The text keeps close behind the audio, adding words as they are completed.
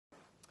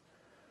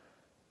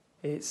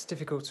It's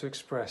difficult to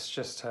express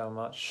just how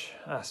much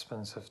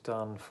Aspens have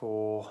done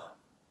for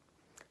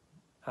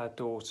our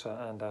daughter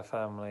and our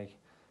family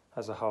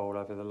as a whole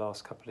over the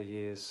last couple of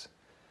years.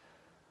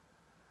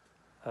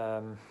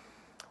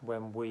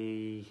 When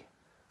we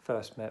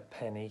first met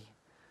Penny,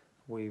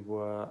 we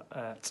were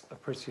at a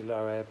pretty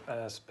low ebb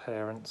as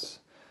parents.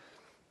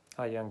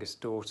 Our youngest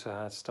daughter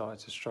had started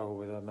to struggle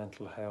with her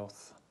mental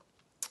health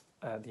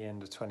at the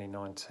end of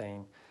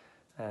 2019,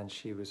 and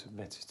she was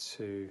admitted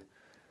to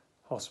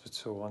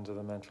hospital under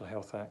the Mental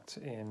Health Act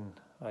in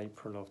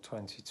April of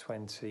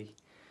 2020.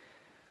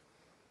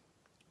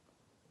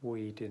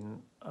 We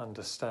didn't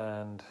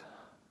understand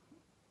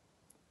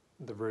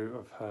the root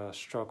of her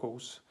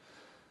struggles.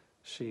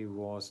 She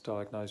was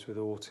diagnosed with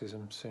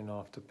autism soon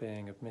after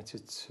being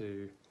admitted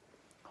to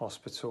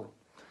hospital.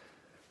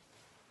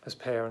 As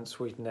parents,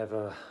 we'd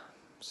never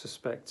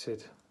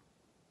suspected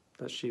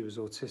that she was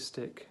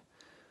autistic.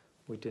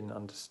 We didn't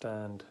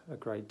understand a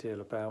great deal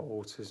about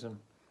autism.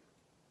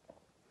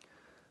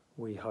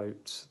 We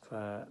hoped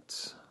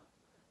that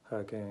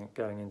her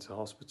going into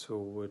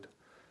hospital would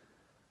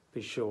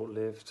be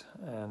short-lived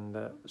and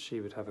that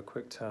she would have a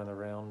quick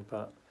turnaround,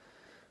 but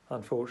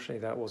unfortunately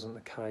that wasn't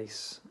the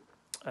case,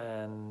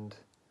 and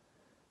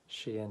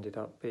she ended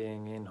up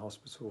being in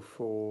hospital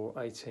for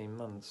 18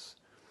 months.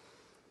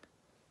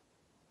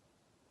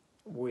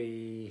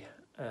 We,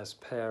 as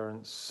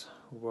parents,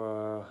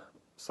 were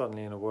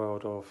suddenly in a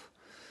world of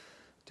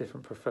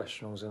different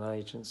professionals and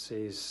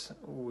agencies.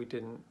 We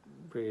didn't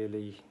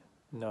really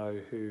know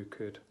who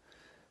could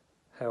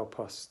help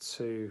us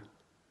to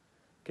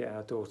get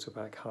our daughter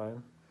back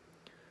home.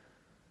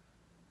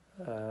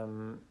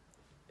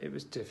 It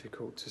was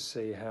difficult to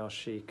see how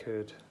she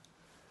could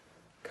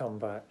come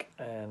back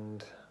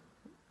and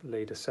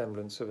lead a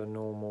semblance of a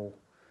normal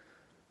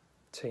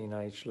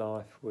teenage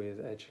life with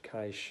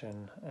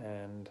education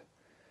and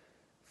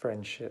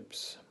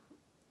friendships,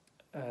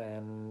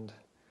 and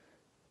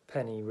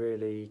Penny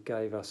really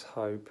gave us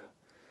hope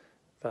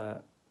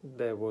that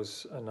there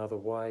was another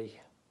way.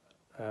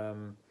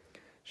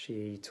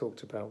 She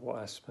talked about what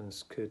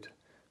Aspens could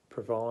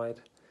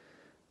provide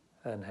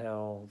and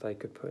how they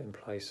could put in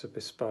place a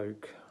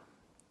bespoke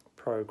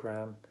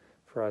program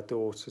for our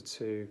daughter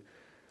to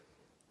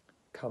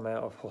come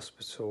out of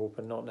hospital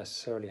but not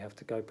necessarily have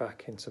to go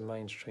back into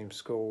mainstream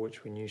school,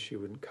 which we knew she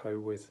wouldn't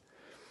cope with,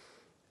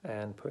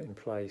 and put in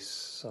place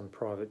some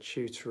private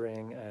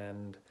tutoring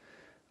and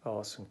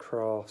arts and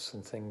crafts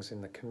and things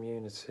in the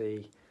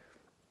community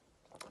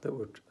that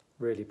would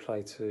really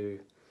play to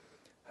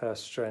her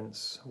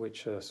strengths,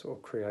 which are sort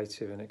of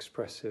creative and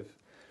expressive.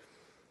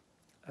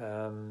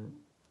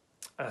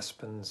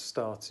 Aspens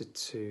started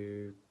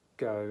to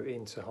go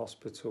into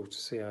hospital to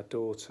see our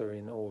daughter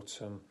in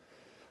autumn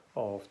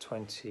of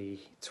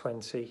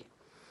 2020,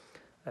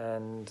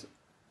 and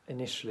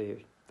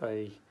initially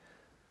they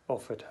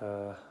offered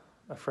her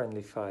a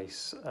friendly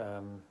face,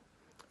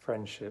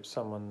 friendship,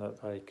 someone that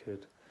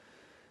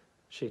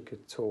she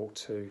could talk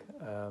to,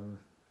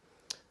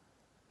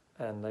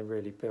 and they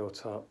really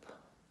built up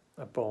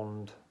a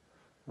bond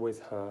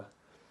with her.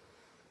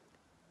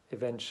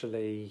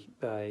 Eventually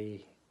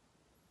they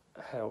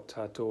helped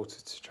our daughter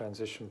to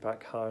transition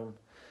back home.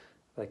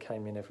 They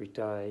came in every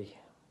day,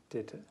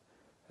 did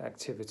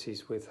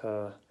activities with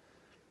her.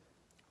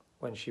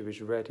 When she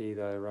was ready,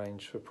 they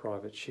arranged for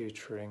private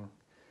tutoring.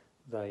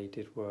 They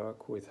did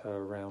work with her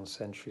around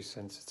sensory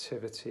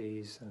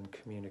sensitivities and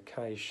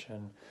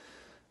communication,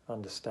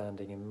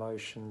 understanding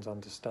emotions,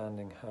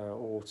 understanding her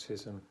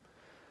autism,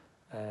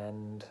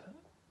 and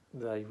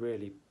they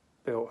really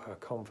built her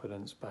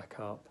confidence back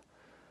up.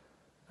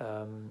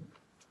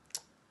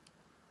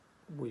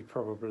 We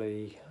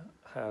probably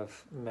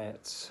have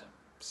met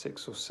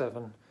 6 or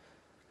 7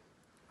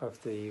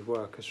 of the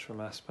workers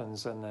from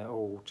Aspens, and they're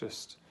all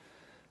just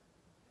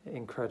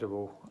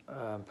incredible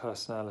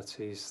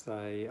personalities.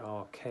 They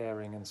are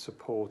caring and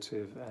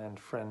supportive and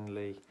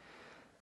friendly